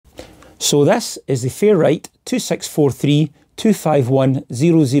So this is the Fairrite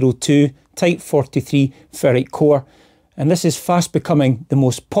 2643251 Type 43 ferrite core, and this is fast becoming the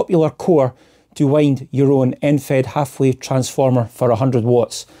most popular core to wind your own end-fed half-wave transformer for 100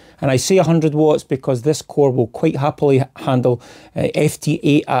 watts. And I say 100 watts because this core will quite happily handle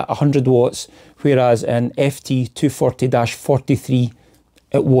FT8 at 100 watts, whereas an FT240-43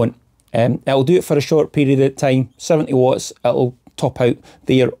 it won't. It'll do it for a short period of time, 70 watts, it'll top out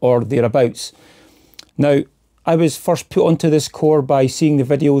there or thereabouts. Now, I was first put onto this core by seeing the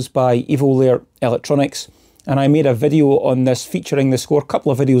videos by Evolair Electronics, and I made a video on this featuring this core, a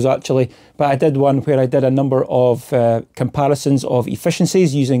couple of videos actually, but I did one where I did a number of comparisons of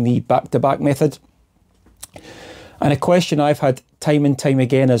efficiencies using the back-to-back method. And a question I've had time and time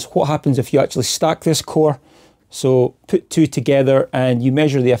again is what happens if you actually stack this core? So put two together and you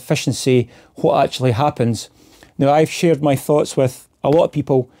measure the efficiency, what actually happens? Now, I've shared my thoughts with a lot of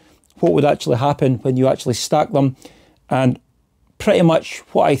people, what would actually happen when you actually stack them, and pretty much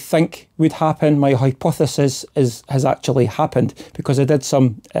what I think would happen, my hypothesis has actually happened, because I did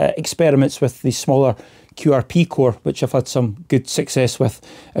some experiments with the smaller QRP core, which I've had some good success with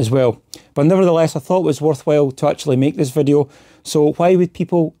as well. But nevertheless, I thought it was worthwhile to actually make this video. So why would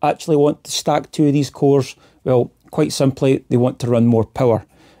people actually want to stack two of these cores? Well, quite simply, they want to run more power.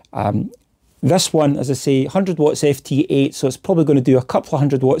 This one, as I say, 100 watts FT8, so it's probably going to do a couple of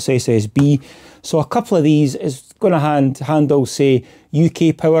 100 watts SSB. So a couple of these is going to handle, say,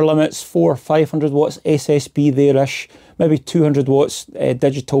 UK power limits, 400 or 500 watts SSB there-ish, maybe 200 watts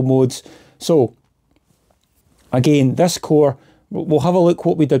digital modes. So again, this core, we'll have a look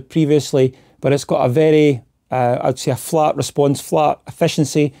what we did previously, but it's got a very, I'd say a flat response, flat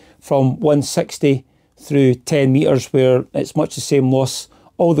efficiency from 160 through 10 meters, where it's much the same loss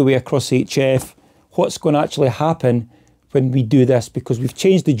all the way across HF. What's going to actually happen when we do this, because we've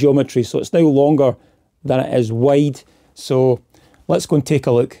changed the geometry, so it's now longer than it is wide. So let's go and take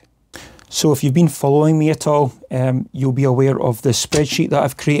a look. So if you've been following me at all, you'll be aware of the spreadsheet that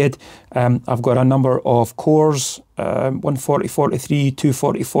I've created. I've got a number of cores, 140-43,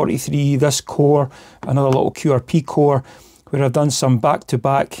 240-43, this core, another little QRP core, where I've done some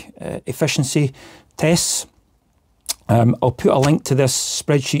back-to-back efficiency tests. I'll put a link to this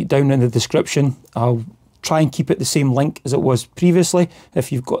spreadsheet down in the description. I'll try and keep it the same link as it was previously if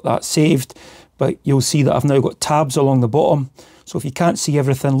you've got that saved, but you'll see that I've now got tabs along the bottom. So if you can't see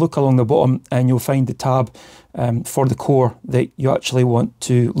everything, look along the bottom and you'll find the tab for the core that you actually want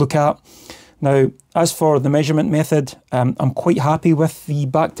to look at. Now, as for the measurement method, I'm quite happy with the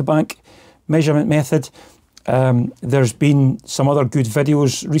back-to-back measurement method. There's been some other good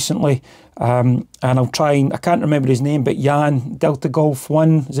videos recently, and I'll try and, I can't remember his name, but Jan, Delta Golf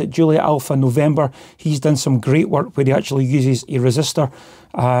 1, is it Julia Alpha November? He's done some great work where he actually uses a resistor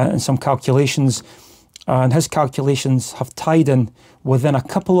and some calculations, and his calculations have tied in within a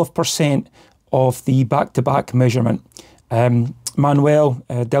couple of % of the back-to-back measurement. Manuel,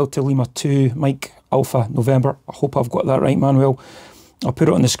 Delta Lima 2, Mike Alpha November, I hope I've got that right, Manuel. I'll put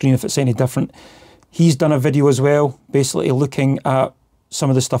it on the screen if it's any different. He's done a video as well, basically looking at some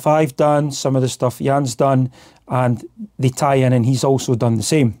of the stuff I've done, some of the stuff Jan's done, and they tie in, and he's also done the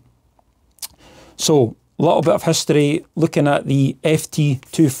same. So, a little bit of history, looking at the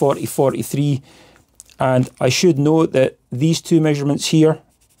FT240-43, and I should note that these two measurements here,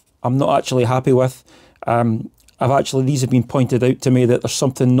 I'm not actually happy with. These have been pointed out to me that there's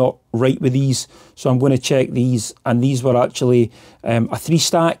something not right with these, so I'm going to check these, and these were actually a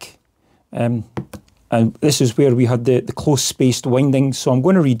 3-stack. And this is where we had the close spaced windings, so I'm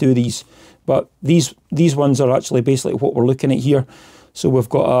going to redo these, but these ones are actually basically what we're looking at here. So we've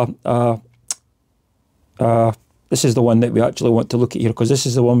got this is the one that we actually want to look at here, because this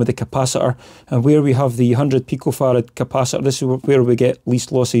is the one with the capacitor, and where we have the 100 picofarad capacitor, this is where we get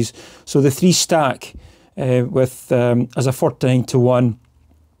least losses. So the 3-stack with as a 49-to-1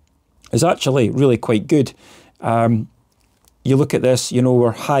 is actually really quite good. You look at this, you know,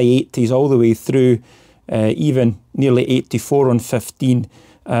 we're high 80s all the way through, even nearly 84 on 15,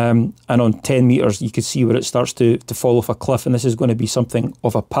 and on 10 meters you can see where it starts to fall off a cliff, and this is going to be something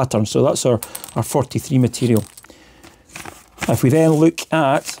of a pattern. So that's our 43 material. If we then look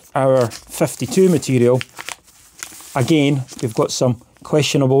at our 52 material, again, we've got some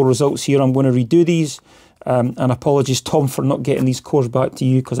questionable results here. I'm going to redo these, and apologies, Tom, for not getting these cores back to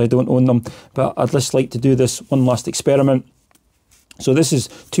you because I don't own them, but I'd just like to do this one last experiment. So this is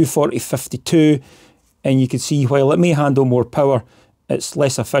 240-52, and you can see while it may handle more power, it's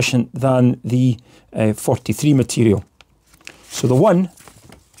less efficient than the 43 material. So the one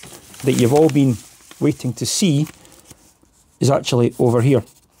that you've all been waiting to see is actually over here.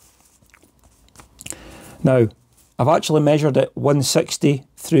 Now, I've actually measured it 160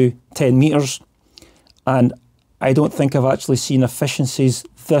 through 10 meters, and I don't think I've actually seen efficiencies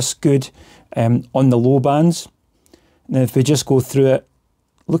this good on the low bands. Now, if we just go through it,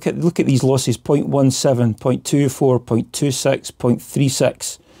 look at these losses: 0.17, 0.24, 0.26,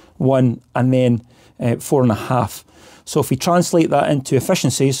 0.36, 1, and then 4.5. So if we translate that into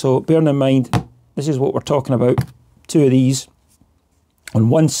efficiency, so bearing in mind, this is what we're talking about, two of these, on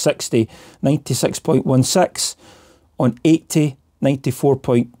 160, 96.16, on 80,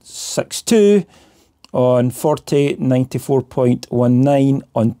 94.62, on 40, 94.19,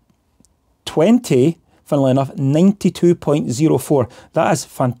 on 20, funnily enough, 92.04. That is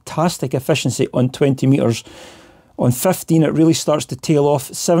fantastic efficiency on 20 meters. On 15, it really starts to tail off,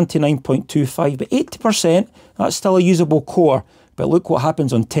 79.25, but 80%, that's still a usable core. But look what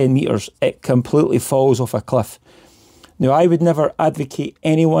happens on 10 meters. It completely falls off a cliff. Now, I would never advocate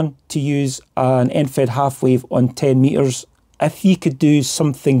anyone to use an end-fed half wave on 10 meters if you could do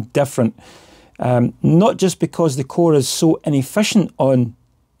something different. Not just because the core is so inefficient on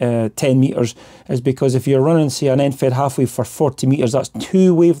 10 meters, is because if you're running, say, an end-fed half wave for 40 meters, that's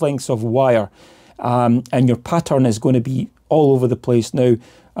 2 wavelengths of wire, and your pattern is going to be all over the place. Now,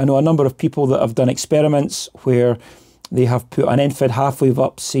 I know a number of people that have done experiments where they have put an end-fed half wave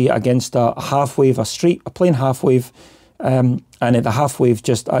up, say, against a half wave, a plain half wave, and the half wave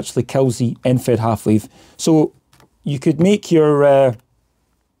just actually kills the end-fed half wave. So you could make your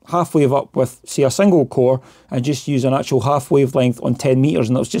half wave up with, say, a single core and just use an actual half wavelength on 10 meters,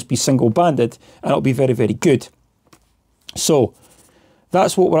 and it'll just be single banded, and it'll be very, very good. So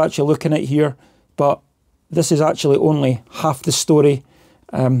that's what we're actually looking at here, but this is actually only half the story.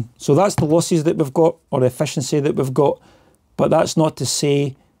 So that's the losses that we've got, or the efficiency that we've got, but that's not to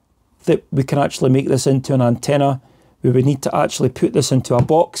say that we can actually make this into an antenna. We would need to actually put this into a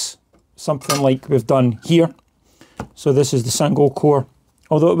box, something like we've done here. So this is the single core,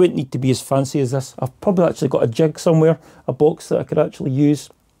 although it wouldn't need to be as fancy as this. I've probably actually got a jig somewhere, a box that I could actually use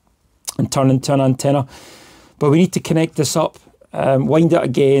and turn into an antenna. But we need to connect this up, wind it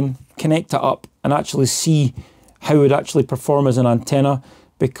again, connect it up, and actually see how it would actually perform as an antenna,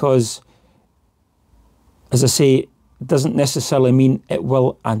 because, as I say, it doesn't necessarily mean it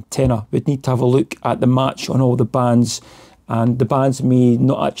will antenna. We'd need to have a look at the match on all the bands, and the bands may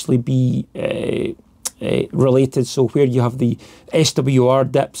not actually be related. So where you have the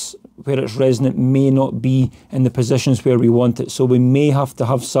SWR dips, where it's resonant, may not be in the positions where we want it. So we may have to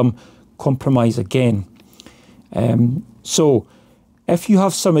have some compromise again. So if you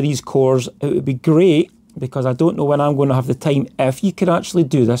have some of these cores, it would be great, because I don't know when I'm going to have the time, if you can actually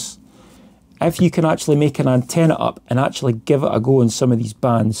do this, if you can actually make an antenna up and actually give it a go on some of these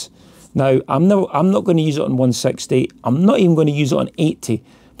bands. Now, I'm not going to use it on 160, I'm not even going to use it on 80,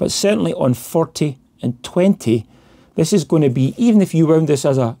 but certainly on 40 and 20, this is going to be, even if you wound this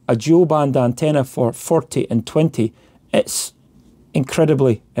as a dual band antenna for 40 and 20, it's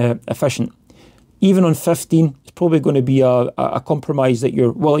incredibly efficient. Even on 15, it's probably going to be a compromise that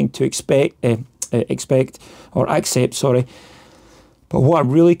you're willing to accept, sorry. But what I'm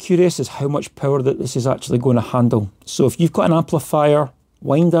really curious is how much power that this is actually going to handle. So if you've got an amplifier,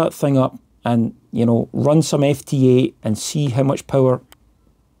 wind that thing up and, you know, run some FT8 and see how much power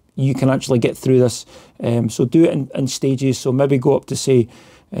you can actually get through this. So do it in stages. So maybe go up to, say,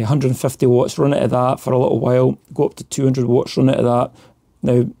 150 watts, run it at that for a little while, go up to 200 watts, run it at that.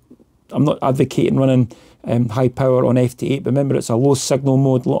 Now, I'm not advocating running high power on FT8, but remember, it's a low signal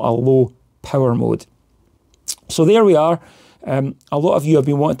mode, not a low power mode. So there we are. A lot of you have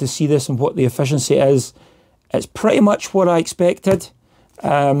been wanting to see this and what the efficiency is. It's pretty much what I expected.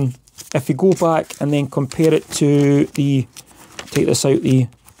 If you go back and then compare it to the, take this out, the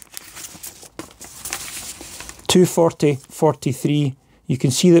 240/43, you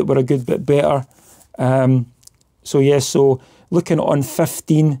can see that we're a good bit better. So yes, so looking on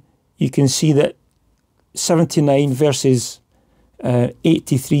 15, you can see that 79 versus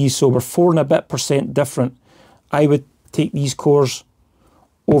 83, so we're 4 and a bit % different. I would take these cores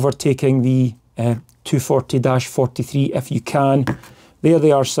over taking the 240-43 if you can. There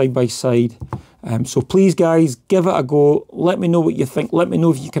they are side by side. So please, guys, give it a go. Let me know what you think. Let me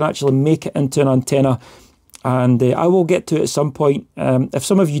know if you can actually make it into an antenna. And I will get to it at some point. If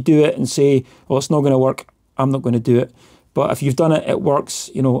some of you do it and say, well, it's not going to work, I'm not going to do it. But if you've done it, it works,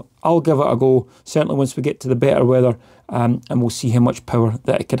 you know, I'll give it a go, certainly once we get to the better weather, and we'll see how much power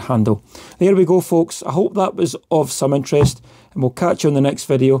that it could handle. There we go, folks. I hope that was of some interest, and we'll catch you on the next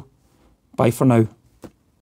video. Bye for now.